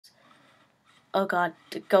Oh god,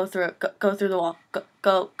 go through it. Go through the wall. Go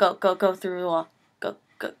through the wall.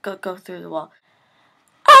 Go through the wall.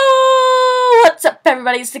 Oh, what's up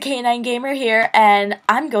everybody, it's the K9 Gamer here, and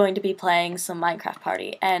I'm going to be playing some Minecraft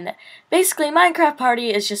Party. And basically, Minecraft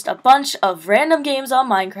Party is just a bunch of random games on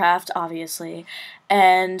Minecraft, obviously.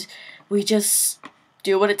 And we just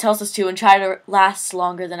do what it tells us to and try to last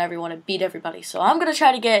longer than everyone and beat everybody. So I'm going to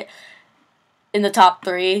try to get in the top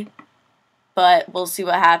 3, but we'll see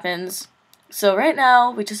what happens. So right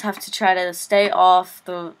now, we just have to try to stay off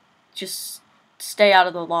the, just stay out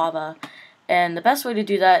of the lava. And the best way to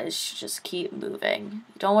do that is just keep moving.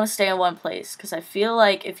 You don't want to stay in one place, because I feel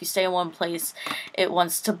like if you stay in one place, it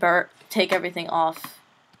wants to take everything off.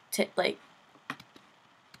 Like,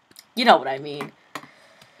 you know what I mean.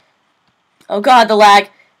 Oh god, the lag.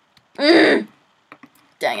 Dang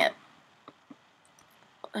it.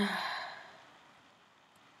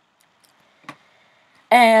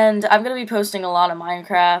 And I'm going to be posting a lot of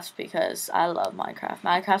Minecraft because I love Minecraft.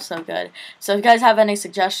 Minecraft's so good. So if you guys have any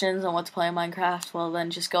suggestions on what to play in Minecraft, well then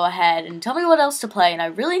just go ahead and tell me what else to play. And I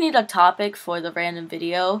really need a topic for the random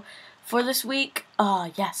video for this week.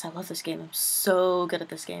 Oh yes, I love this game. I'm so good at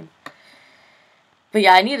this game. But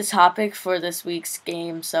yeah, I need a topic for this week's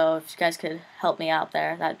game. So if you guys could help me out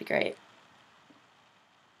there, that'd be great.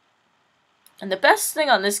 And the best thing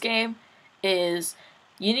on this game is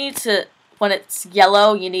you need to... when it's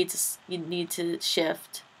yellow, you need to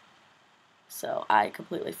shift. So I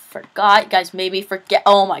completely forgot. You guys made me forget.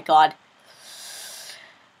 Oh my god.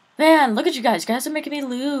 Man, look at you guys. You guys are making me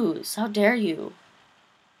lose. How dare you?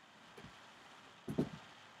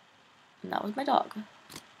 And that was my dog.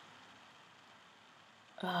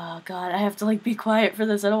 Oh god, I have to like be quiet for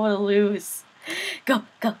this. I don't want to lose. Go,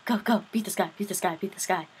 go, go, go. Beat this guy, beat this guy, beat this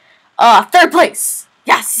guy. 3rd place.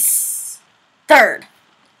 Yes! 3rd.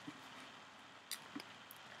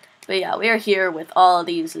 But yeah, we are here with all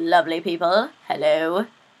these lovely people. Hello.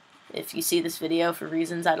 If you see this video for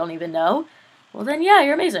reasons I don't even know, well then yeah,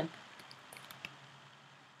 you're amazing.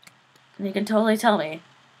 And you can totally tell me.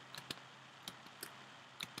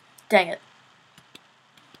 Dang it.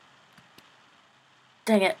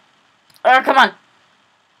 Dang it. Oh, come on.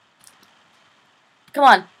 Come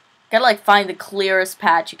on. Gotta like find the clearest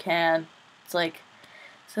patch you can. It's like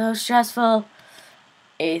so stressful.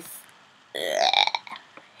 8th.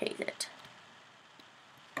 Hate it.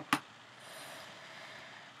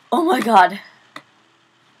 Oh my god.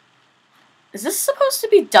 Is this supposed to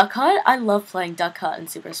be Duck Hunt? I love playing Duck Hunt in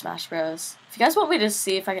Super Smash Bros. If you guys want me to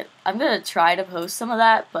see if I can... I'm gonna try to post some of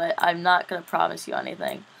that, but I'm not gonna promise you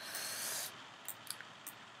anything.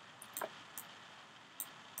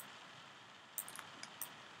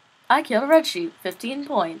 I killed a red sheep. 15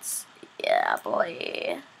 points. Yeah,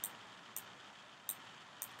 boy.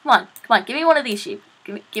 Come on, come on, give me one of these sheep.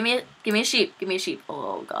 Give me a sheep. Give me a sheep.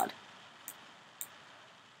 Oh god.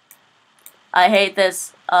 I hate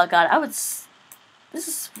this. Oh god,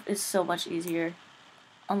 this is so much easier.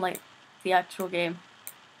 Unlike the actual game.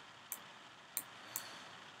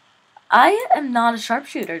 I am not a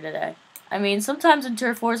sharpshooter today. I mean, sometimes in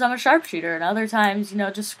Turf Wars I'm a sharpshooter, and other times, you know,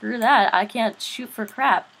 just screw that. I can't shoot for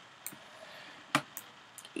crap.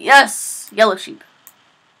 Yes! Yellow sheep.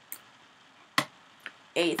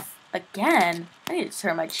 8th. Again? I need to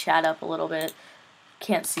turn my chat up a little bit.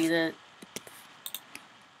 Can't see that.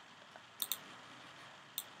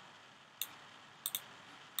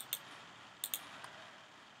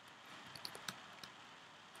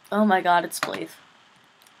 Oh my god, it's Blythe.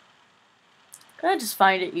 I just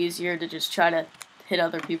find it easier to just try to hit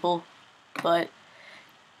other people. But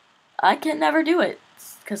I can never do it.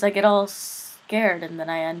 Because I get all scared and then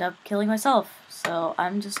I end up killing myself. So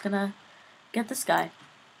I'm just gonna get this guy.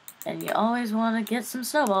 And you always want to get some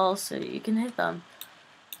snowballs so you can hit them.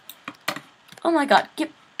 Oh my god,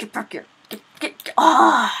 get back here. Get.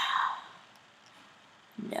 Ah!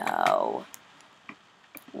 No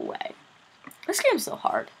way. This game's so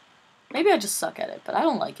hard. Maybe I just suck at it, but I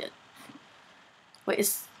don't like it.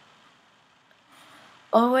 Wait,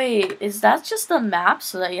 oh wait, is that just the map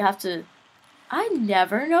so that you have to... I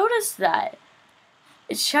never noticed that.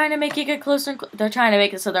 It's trying to make you get closer and they're trying to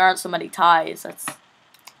make it so there aren't so many ties. That's...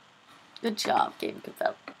 Good job, game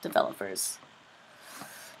developers.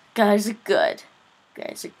 Guys are good.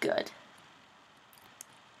 Guys are good.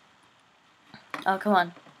 Oh, come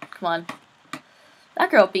on. Come on.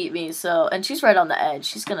 That girl beat me, so... And she's right on the edge.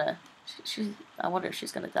 She's gonna... I wonder if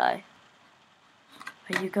she's gonna die.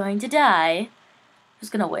 Are you going to die?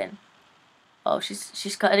 Who's gonna win? Oh,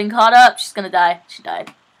 she's getting caught up. She's gonna die. She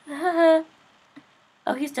died. Oh,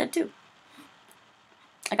 he's dead too.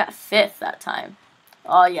 I got 5th that time.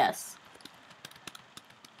 Oh, yes.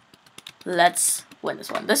 Let's win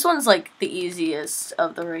this one. This one's like the easiest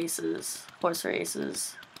of the races, horse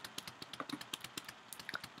races.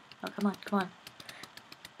 Oh, come on, come on.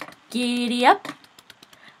 Giddy up.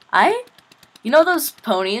 You know those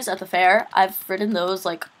ponies at the fair? I've ridden those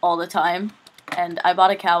like all the time. And I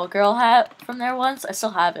bought a cowgirl hat from there once. I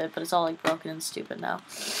still have it, but it's all like broken and stupid now.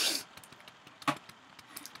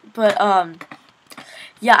 But,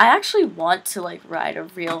 yeah, I actually want to, like, ride a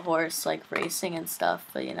real horse, like, racing and stuff,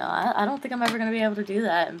 but, you know, I don't think I'm ever going to be able to do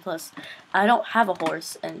that, and plus, I don't have a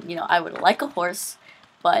horse, and, you know, I would like a horse,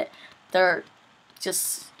 but they're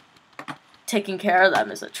just, taking care of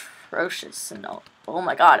them is atrocious, and, oh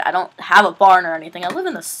my god, I don't have a barn or anything, I live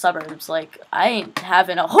in the suburbs, like, I ain't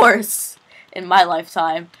having a horse in my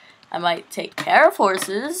lifetime. I might take care of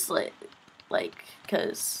horses, like,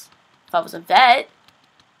 because if I was a vet,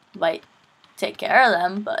 might take care of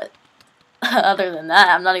them, but other than that,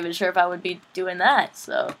 I'm not even sure if I would be doing that,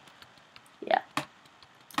 so, yeah.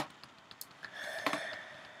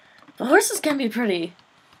 But horses can be pretty,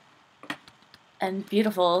 and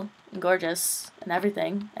beautiful, and gorgeous, and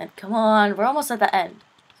everything, and come on, we're almost at the end.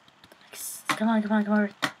 Come on, come on, come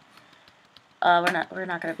on. We're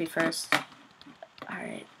not gonna be first.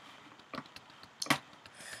 Alright.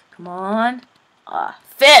 Come on.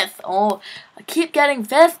 Fifth! Oh, I keep getting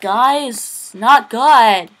fifth, guys. Not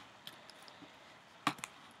good.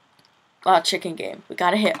 Chicken game. We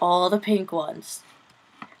gotta hit all the pink ones.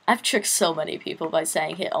 I've tricked so many people by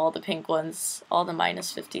saying hit all the pink ones, all the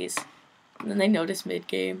minus 50s. And then they notice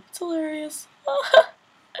mid-game. It's hilarious.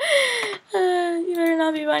 You better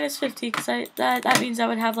not be minus 50, because that means I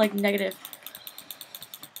would have, like, negative.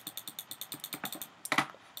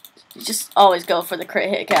 You just always go for the crit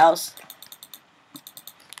hit cows.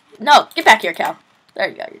 No, get back here, cow. There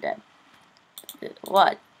you go, you're dead.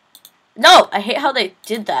 What? No, I hate how they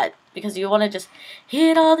did that, because you want to just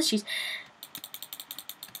hit all the sheets.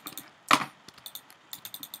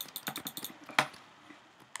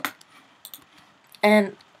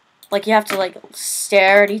 And, like, you have to, like,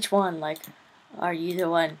 stare at each one, like, are you the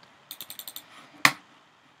one?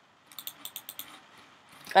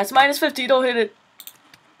 That's minus 50, don't hit it.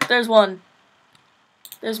 There's one.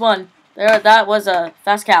 There's one. There, that was a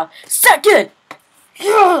fast cow. Second!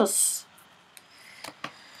 Yes!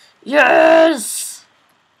 Yes!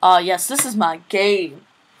 Yes, this is my game.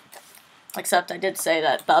 Except I did say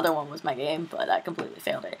that the other one was my game, but I completely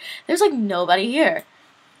failed it. There's, like, nobody here.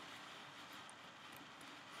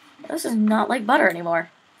 This is not like butter anymore.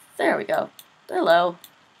 There we go. Hello.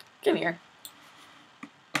 Come here.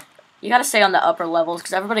 You gotta stay on the upper levels,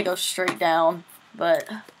 because everybody goes straight down. But,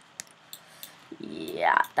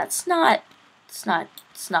 yeah, it's not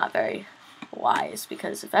very wise,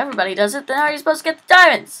 because if everybody does it, then how are you supposed to get the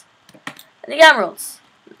diamonds? And the emeralds.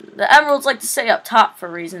 The emeralds like to stay up top for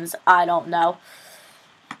reasons I don't know.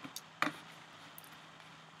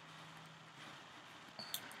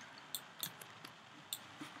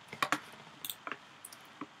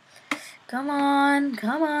 Come on,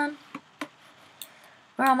 come on.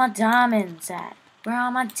 Where are my diamonds at? Where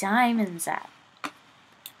are my diamonds at?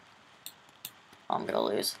 Oh, I'm gonna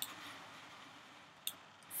lose.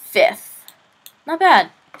 Fifth. Not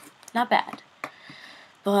bad. Not bad.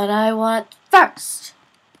 But I want first.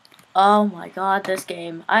 Oh my god, this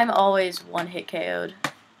game. I'm always one hit KO'd.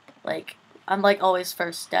 Like, I'm like always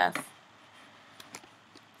first death.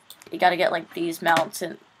 You gotta get like these mounts,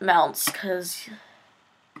 cause...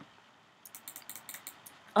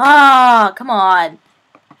 come on.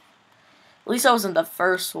 At least I wasn't the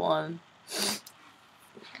first one.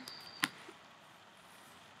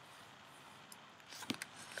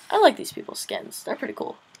 I like these people's skins. They're pretty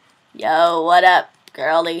cool. Yo, what up,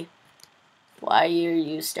 girlie? Why are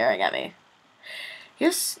you staring at me?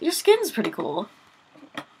 Your skin's pretty cool.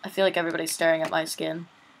 I feel like everybody's staring at my skin.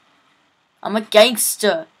 I'm a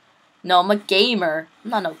gangster. No, I'm a gamer.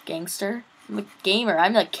 I'm not no gangster. I'm a gamer.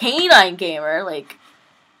 I'm a canine gamer. Like,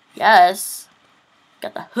 yes.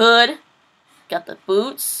 Got the hood. Got the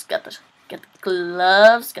boots. Got the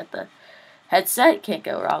gloves. Got the headset. Can't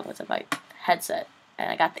go wrong with my headset. And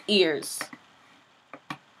I got the ears.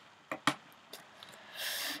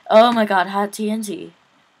 Oh my god, hot TNT.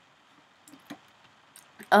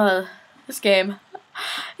 This game.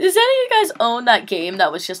 Does any of you guys own that game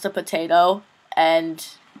that was just a potato and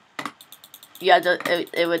you had to,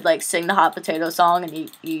 it would like sing the hot potato song and you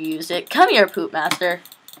used it? Come here, Poop Master.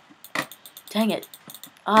 Dang it.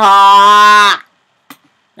 Ah!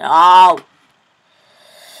 No!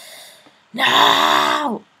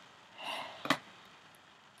 No!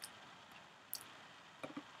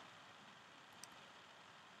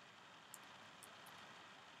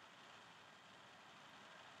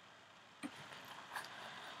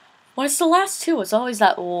 When it's the last two, it's always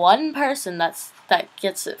that one person that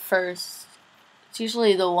gets it first. It's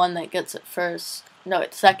usually the one that gets it first. No,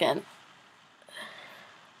 it's second.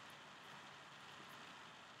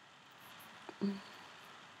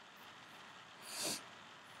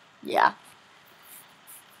 Yeah.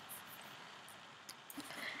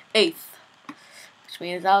 8th. Which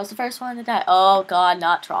means I was the first one to die. Oh god,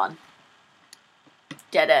 not Tron.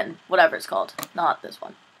 Dead End. Whatever it's called. Not this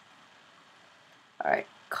one. Alright.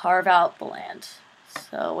 Carve out the land.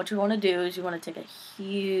 So what you want to do is you want to take a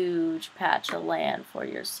huge patch of land for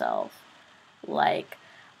yourself. Like,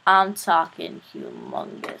 I'm talking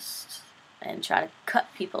humongous. And try to cut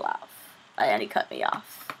people off. And he cut me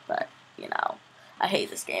off. But, you know, I hate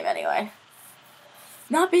this game anyway.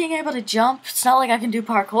 Not being able to jump, it's not like I can do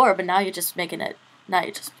parkour, but now you're just making it, now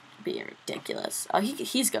you're just being ridiculous. Oh,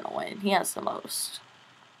 he's gonna win. He has the most.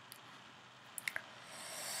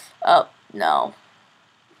 Oh, no.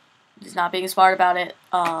 He's not being smart about it.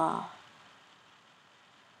 He's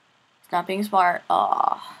not being smart.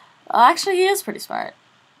 Actually, he is pretty smart.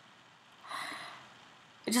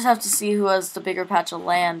 We just have to see who has the bigger patch of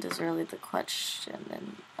land is really the question.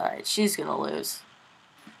 And alright, she's gonna lose.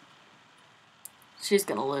 She's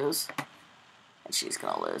gonna lose. And she's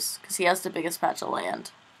gonna lose. Because he has the biggest patch of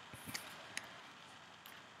land.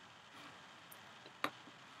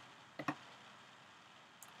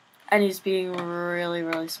 And he's being really,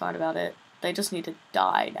 really smart about it. They just need to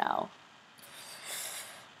die now.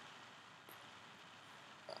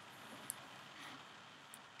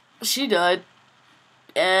 She died.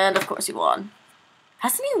 And of course he won.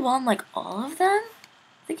 Hasn't he won like all of them?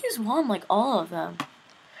 I think he's won like all of them.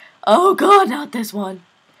 Oh god, not this one.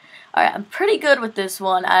 Alright, I'm pretty good with this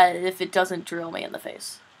one if it doesn't drill me in the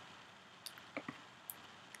face.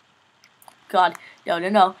 God,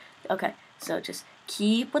 no. Okay, so just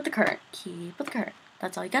keep with the current. Keep with the current.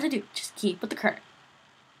 That's all you gotta do. Just keep with the current.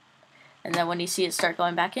 And then when you see it start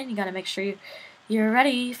going back in, you gotta make sure you're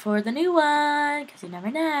ready for the new one. Because you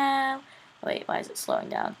never know. Wait, why is it slowing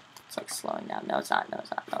down? It's like slowing down. No, it's not. No, it's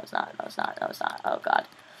not. No, it's not. No, it's not. No, it's not. Oh, God.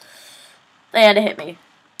 And it hit me.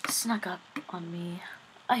 It snuck up on me.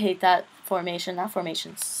 I hate that formation. That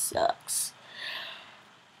formation sucks.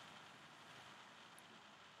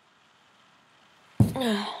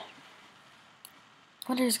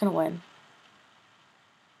 Wonder who's gonna win.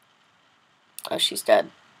 Oh, she's dead.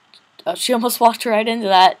 Oh, she almost walked right into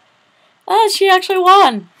that. Oh, she actually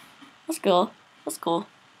won. That's cool. That's cool.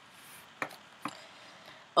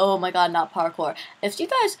 Oh my god, not parkour. If you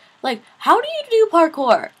guys, like, how do you do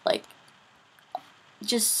parkour? Like,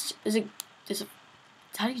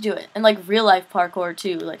 how do you do it? And, like, real life parkour,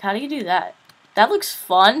 too. Like, how do you do that? That looks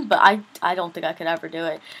fun, but I don't think I could ever do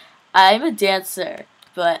it. I'm a dancer,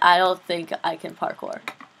 but I don't think I can parkour.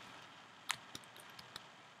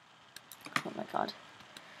 Oh my god.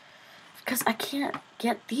 Because I can't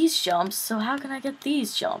get these jumps, so how can I get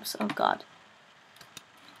these jumps? Oh god.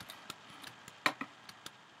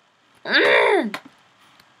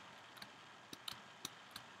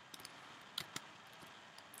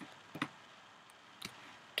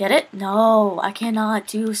 Get it? No, I cannot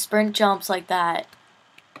do sprint jumps like that.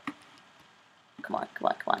 Come on, come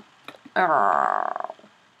on, come on.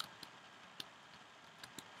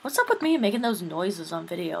 What's up with me making those noises on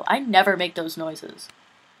video? I never make those noises.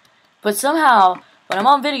 But somehow, when I'm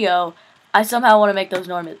on video, I somehow want to make those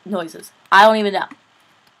noises. I don't even know.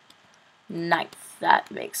 Ninth. That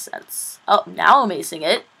makes sense. Oh, now I'm acing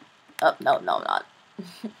it. Oh, no, I'm not.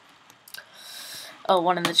 Oh,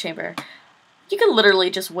 one in the chamber. You can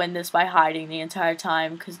literally just win this by hiding the entire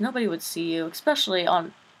time, because nobody would see you, especially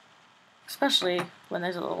when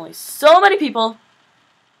there's only so many people.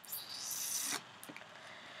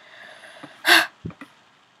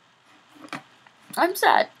 I'm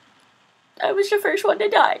sad. I was the first one to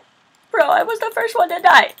die. Bro, I was the first one to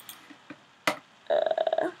die.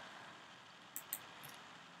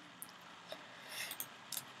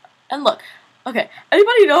 And look, okay,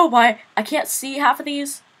 anybody know why I can't see half of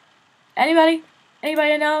these? Anybody?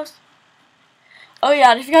 Anybody knows? Oh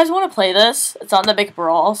yeah, and if you guys want to play this, it's on the Big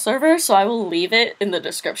Brawl server, so I will leave it in the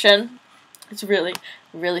description. It's really,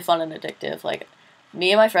 really fun and addictive. Like,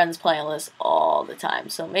 me and my friends play on this all the time,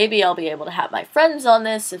 so maybe I'll be able to have my friends on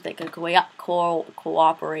this if they could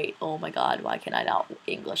cooperate. Oh my god, why can I not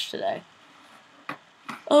English today?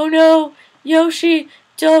 Oh no, Yoshi,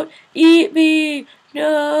 don't eat me! No!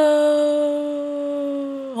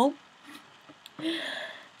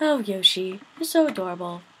 Oh, Yoshi, you're so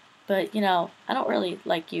adorable. But, you know, I don't really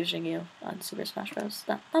like using you on Super Smash Bros.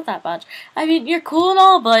 Not that much. I mean, you're cool and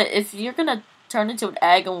all, but if you're gonna turn into an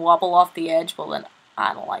egg and wobble off the edge, well then,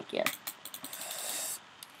 I don't like you.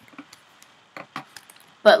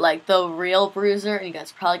 But, like, the real bruiser, and you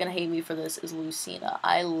guys are probably going to hate me for this, is Lucina.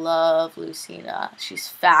 I love Lucina. She's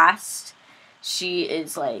fast. She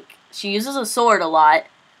is, like, she uses a sword a lot.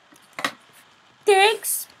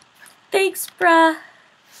 Thanks. Thanks, bruh.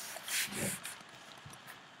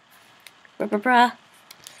 Bruh.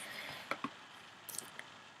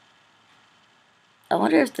 I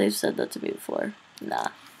wonder if they've said that to me before. Nah.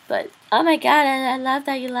 But, oh my god, I love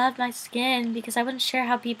that you love my skin, because I wasn't sure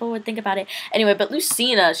how people would think about it. Anyway, but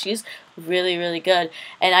Lucina, she's really, really good.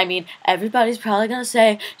 And, I mean, everybody's probably gonna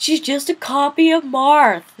say, she's just a copy of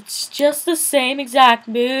Marth. It's just the same exact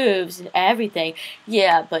moves and everything.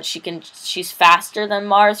 Yeah, but she's faster than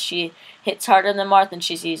Marth, she hits harder than Marth, and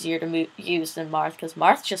she's easier to use than Marth, because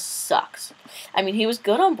Marth just sucks. I mean, he was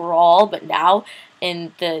good on Brawl, but now,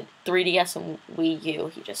 in the 3DS and Wii U,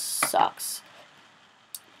 he just sucks.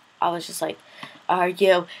 I was just like, are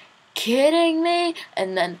you kidding me?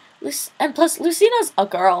 And then, and plus, Lucina's a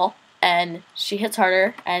girl, and she hits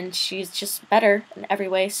harder, and she's just better in every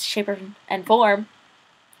way, shape, and form.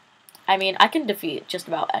 I mean, I can defeat just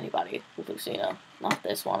about anybody with Lucina. Not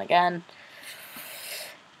this one again.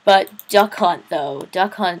 But Duck Hunt, though.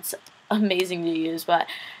 Duck Hunt's amazing to use, but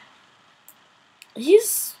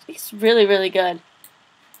he's really, really good.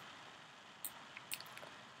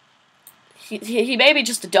 He may be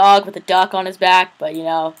just a dog with a duck on his back, but, you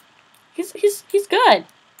know, he's good.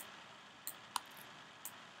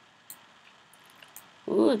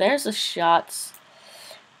 Ooh, there's the shots.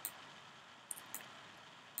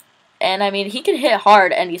 And, I mean, he can hit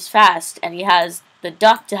hard, and he's fast, and he has the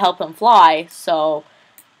duck to help him fly, so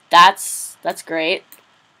that's great.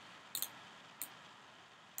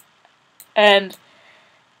 And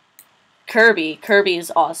Kirby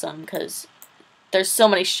is awesome, because there's so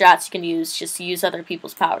many strats you can use just to use other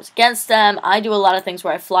people's powers against them. I do a lot of things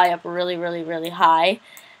where I fly up really, really, really high.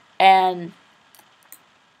 And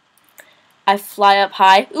I fly up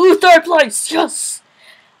high. Ooh, 3rd place! Yes!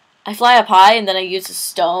 I fly up high, and then I use a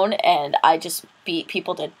stone, and I just beat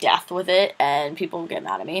people to death with it, and people get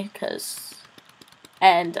mad at me,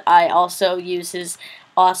 and I also use his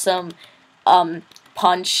awesome,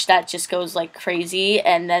 punch that just goes like crazy,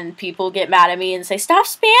 and then people get mad at me and say, stop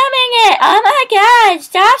spamming it! Oh my god,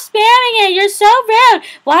 stop spamming it! You're so rude!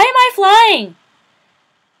 Why am I flying?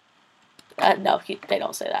 No, they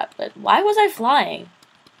don't say that, but why was I flying?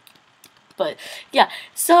 But, yeah,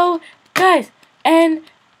 so, guys, and,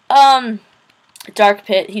 Dark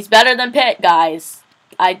Pit, he's better than Pit, guys.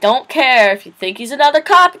 I don't care if you think he's another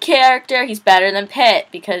copy character, he's better than Pit,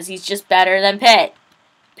 because he's just better than Pit.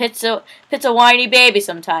 Pit's a whiny baby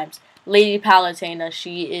sometimes. Lady Palutena,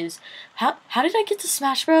 she is... How did I get to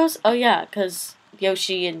Smash Bros? Oh yeah, because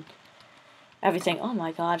Yoshi and everything. Oh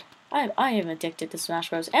my god. I am addicted to Smash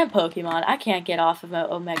Bros. And Pokemon. I can't get off of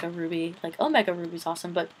Omega Ruby. Like, Omega Ruby's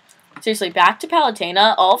awesome, but seriously, back to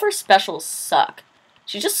Palutena, all of her specials suck.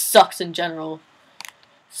 She just sucks in general.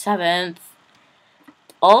 7th.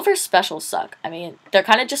 All of her specials suck. I mean, they're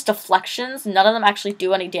kind of just deflections. None of them actually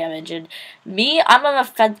do any damage. And me, I'm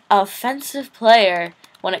an offensive player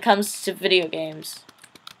when it comes to video games.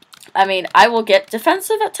 I mean, I will get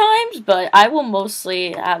defensive at times, but I will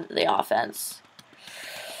mostly have the offense.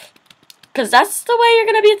 Because that's the way you're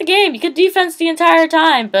going to be at the game. You could defense the entire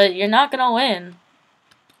time, but you're not going to win.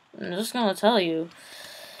 I'm just going to tell you.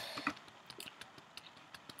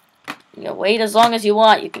 You can wait as long as you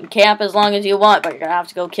want. You can camp as long as you want, but you're going to have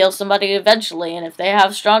to go kill somebody eventually. And if they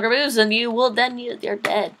have stronger moves than you, well, then you're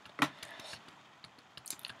dead.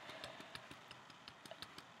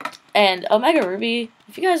 And Omega Ruby,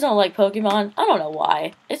 if you guys don't like Pokemon, I don't know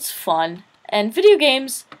why. It's fun. And video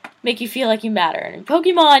games make you feel like you matter. And in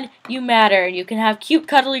Pokemon, you matter. You can have cute,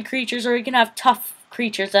 cuddly creatures, or you can have tough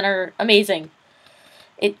creatures that are amazing.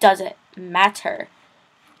 It doesn't matter.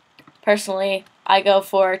 Personally, I go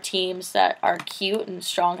for teams that are cute and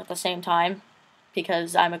strong at the same time,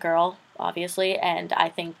 because I'm a girl, obviously, and I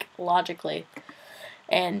think logically.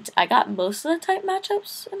 And I got most of the type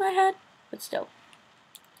matchups in my head, but still.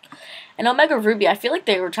 And Omega Ruby, I feel like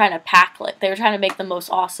they were trying to they were trying to make the most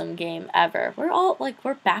awesome game ever.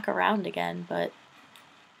 We're back around again, but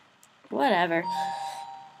whatever.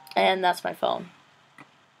 And that's my phone.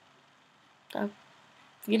 So,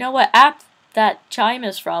 you know what app that chime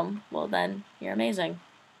is from? Well, then you're amazing.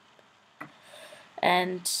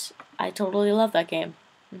 And I totally love that game.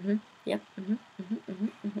 Yep.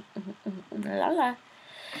 La la.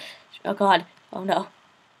 Oh god. Oh no.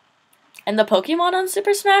 And the Pokemon on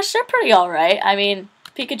Super Smash, they're pretty alright. I mean,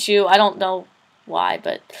 Pikachu, I don't know why,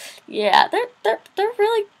 but yeah, they're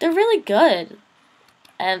really good.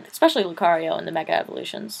 And especially Lucario and the Mega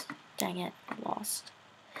Evolutions. Dang it, I lost.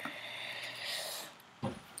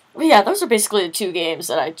 But yeah, those are basically the 2 games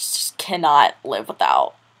that I just cannot live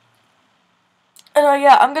without. And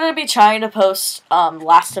yeah, I'm gonna be trying to post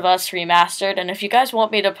Last of Us Remastered, and if you guys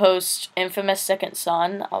want me to post Infamous Second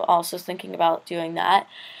Son, I'm also thinking about doing that.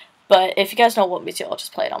 But if you guys don't want me to, I'll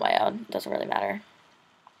just play it on my own. It doesn't really matter.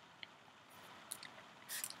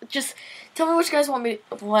 Just tell me what you guys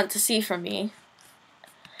want to see from me.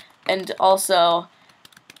 And also,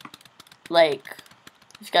 like,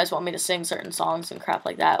 if you guys want me to sing certain songs and crap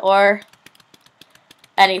like that, or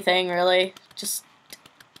anything, really, just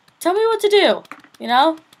tell me what to do, you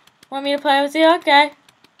know? Want me to play with you? Okay.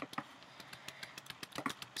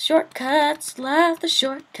 Shortcuts, love the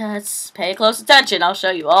shortcuts. Pay close attention, I'll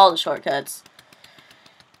show you all the shortcuts.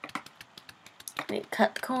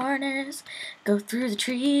 Cut the corners, go through the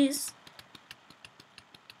trees.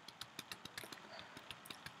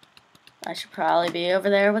 I should probably be over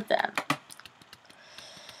there with them.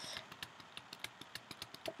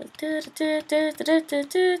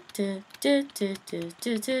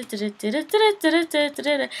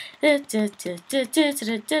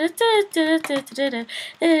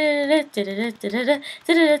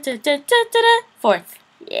 Fourth.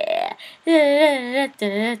 Yeah.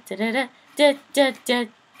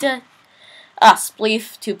 Ah,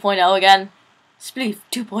 Spleef 2.0 again. Spleef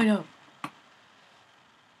 2.0.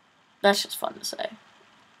 That's just fun to say.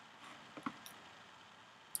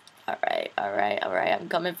 Alright. I'm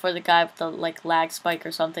coming for the guy with the, like, lag spike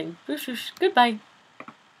or something. Whoosh, whoosh. Goodbye.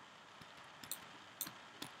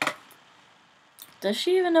 Does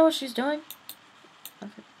she even know what she's doing?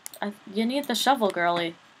 You need the shovel,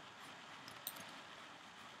 girly.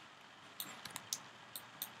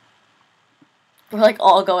 We're, like,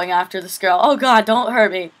 all going after this girl. Oh, God, don't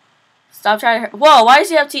hurt me. Stop trying to hurt. Whoa, why does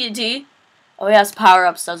he have TNT? Oh, he has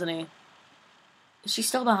power-ups, doesn't he? Is she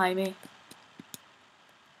still behind me?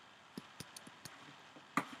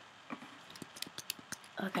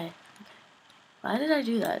 Okay. Why did I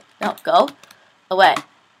do that? No, go away.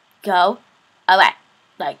 Go away.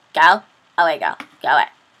 Like, go away, go. Go away.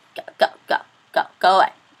 Go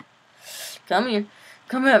away. Come here.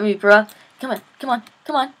 Come at me, bruh. Come on.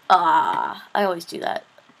 Ah, I always do that.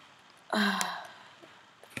 I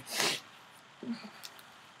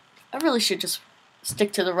really should just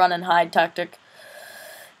stick to the run and hide tactic.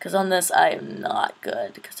 Because on this, I am not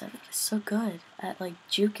good. Because everybody's so good at, like,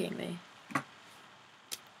 juking me.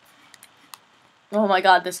 Oh my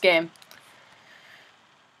god, this game.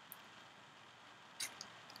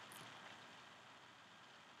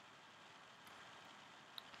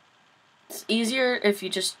 It's easier if you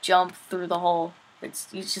just jump through the hole.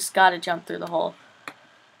 You just gotta jump through the hole.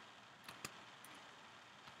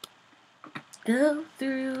 Go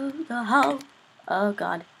through the hole. Oh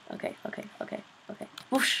god. Okay. Whoosh. Okay.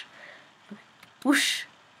 Whoosh.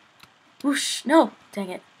 Whoosh. No. Dang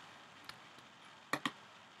it.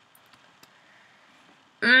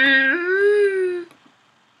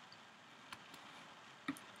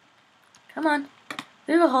 Come on.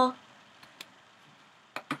 Through the hole.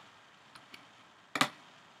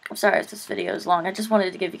 I'm sorry if this video is long. I just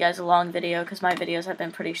wanted to give you guys a long video because my videos have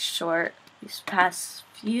been pretty short these past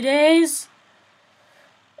few days.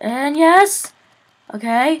 And yes.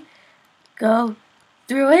 Okay. Go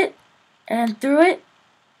through it. And through it.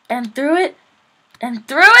 And through it. And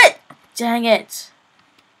through it! Dang it.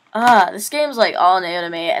 This game's like all new to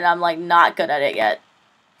me and I'm like not good at it yet.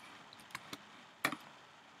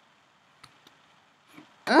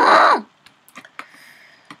 Come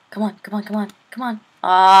on.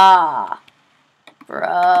 Ah.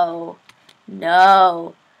 Bro.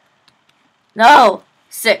 No.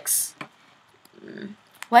 6.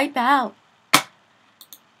 Wipe out.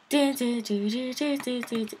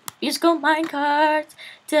 Musical minecarts.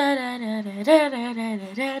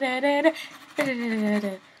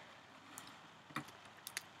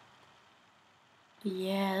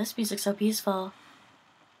 Yeah, this music's so peaceful.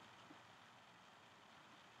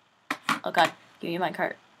 Oh god, give me a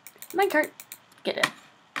minecart. Minecart! Get in.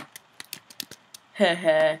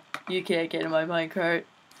 Heh, you can't get in my minecart.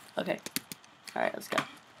 Okay. Alright, let's go.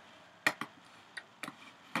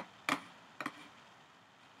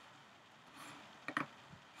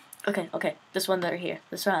 Okay. This one right here.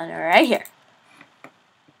 This one right here.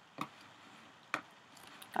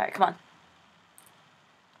 Alright, come on.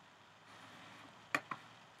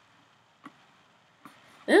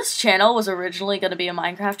 This channel was originally going to be a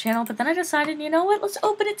Minecraft channel, but then I decided, you know what, let's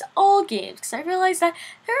open it to all games, because I realized that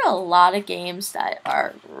there are a lot of games that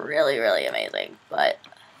are really, really amazing, but,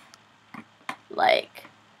 like,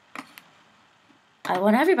 I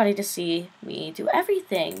want everybody to see me do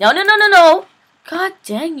everything. No! God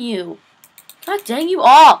dang you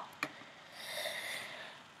all!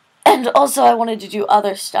 And also, I wanted to do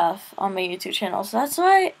other stuff on my YouTube channel, so that's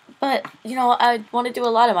why. But, you know, I want to do a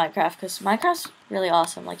lot of Minecraft, because Minecraft's really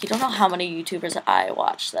awesome. Like, you don't know how many YouTubers I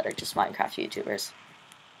watch that are just Minecraft YouTubers.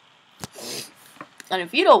 And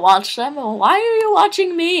if you don't watch them, well, why are you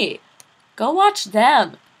watching me? Go watch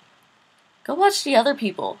them. Go watch the other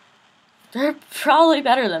people. They're probably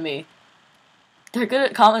better than me. They're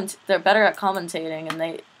good at they're better at commentating,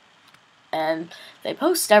 and they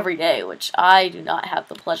post every day, which I do not have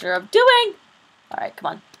the pleasure of doing. Alright, come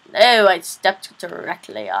on. No, I stepped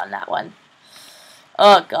directly on that one.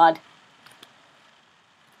 Oh, God.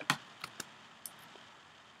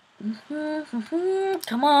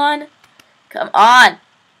 Come on. Come on.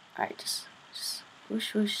 Alright, just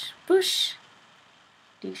whoosh, whoosh, whoosh.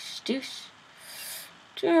 Doosh, doosh.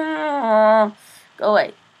 Go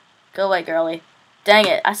away. Go away, girly. Dang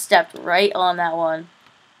it, I stepped right on that one.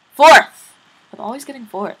 Fourth! I'm always getting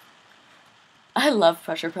fourth. I love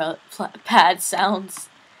pressure pad sounds.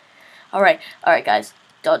 Alright, guys.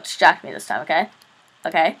 Don't distract me this time, okay?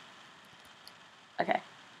 Okay? Okay.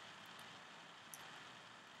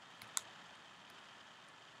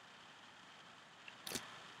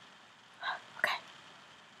 Okay.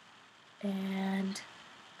 And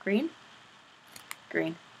green?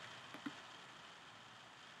 Green.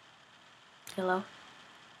 Yellow.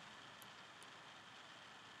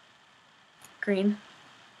 Green.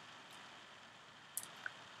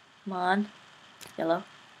 Come on. Yellow.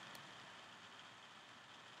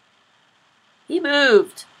 He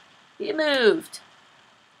moved. He moved.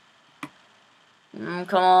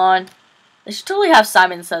 Come on. They should totally have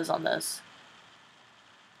Simon Says on this.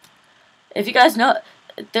 If you guys know,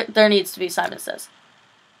 there needs to be Simon Says.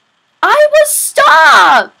 I was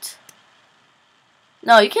stopped!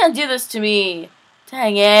 No, you can't do this to me.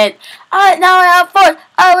 Dang it. Now I have fourth.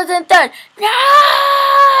 I was in third.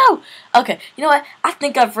 No! Okay, you know what? I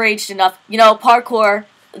think I've raged enough. You know, parkour,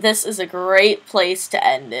 this is a great place to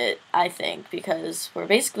end it, I think, because we're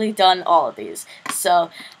basically done all of these. So,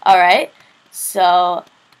 alright. So,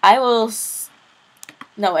 I will...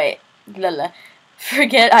 No, wait.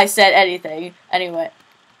 Forget I said anything. Anyway.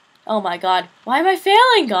 Oh my god. Why am I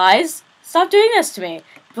failing, guys? Stop doing this to me.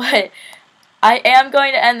 But I am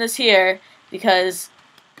going to end this here, because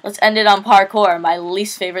let's end it on parkour, my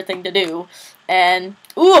least favorite thing to do. And,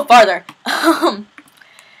 ooh, farther.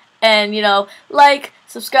 And, you know, like,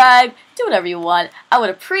 subscribe, do whatever you want. I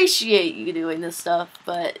would appreciate you doing this stuff,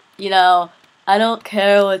 but, you know, I don't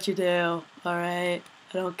care what you do, alright?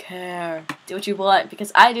 I don't care. Do what you want,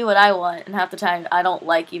 because I do what I want, and half the time I don't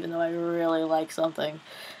like, even though I really like something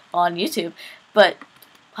on YouTube. But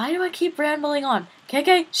why do I keep rambling on?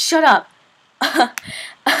 KK, shut up.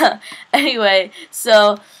 Anyway,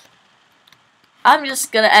 so I'm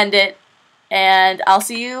just gonna end it, and I'll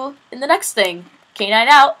see you in the next thing. K9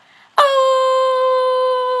 out.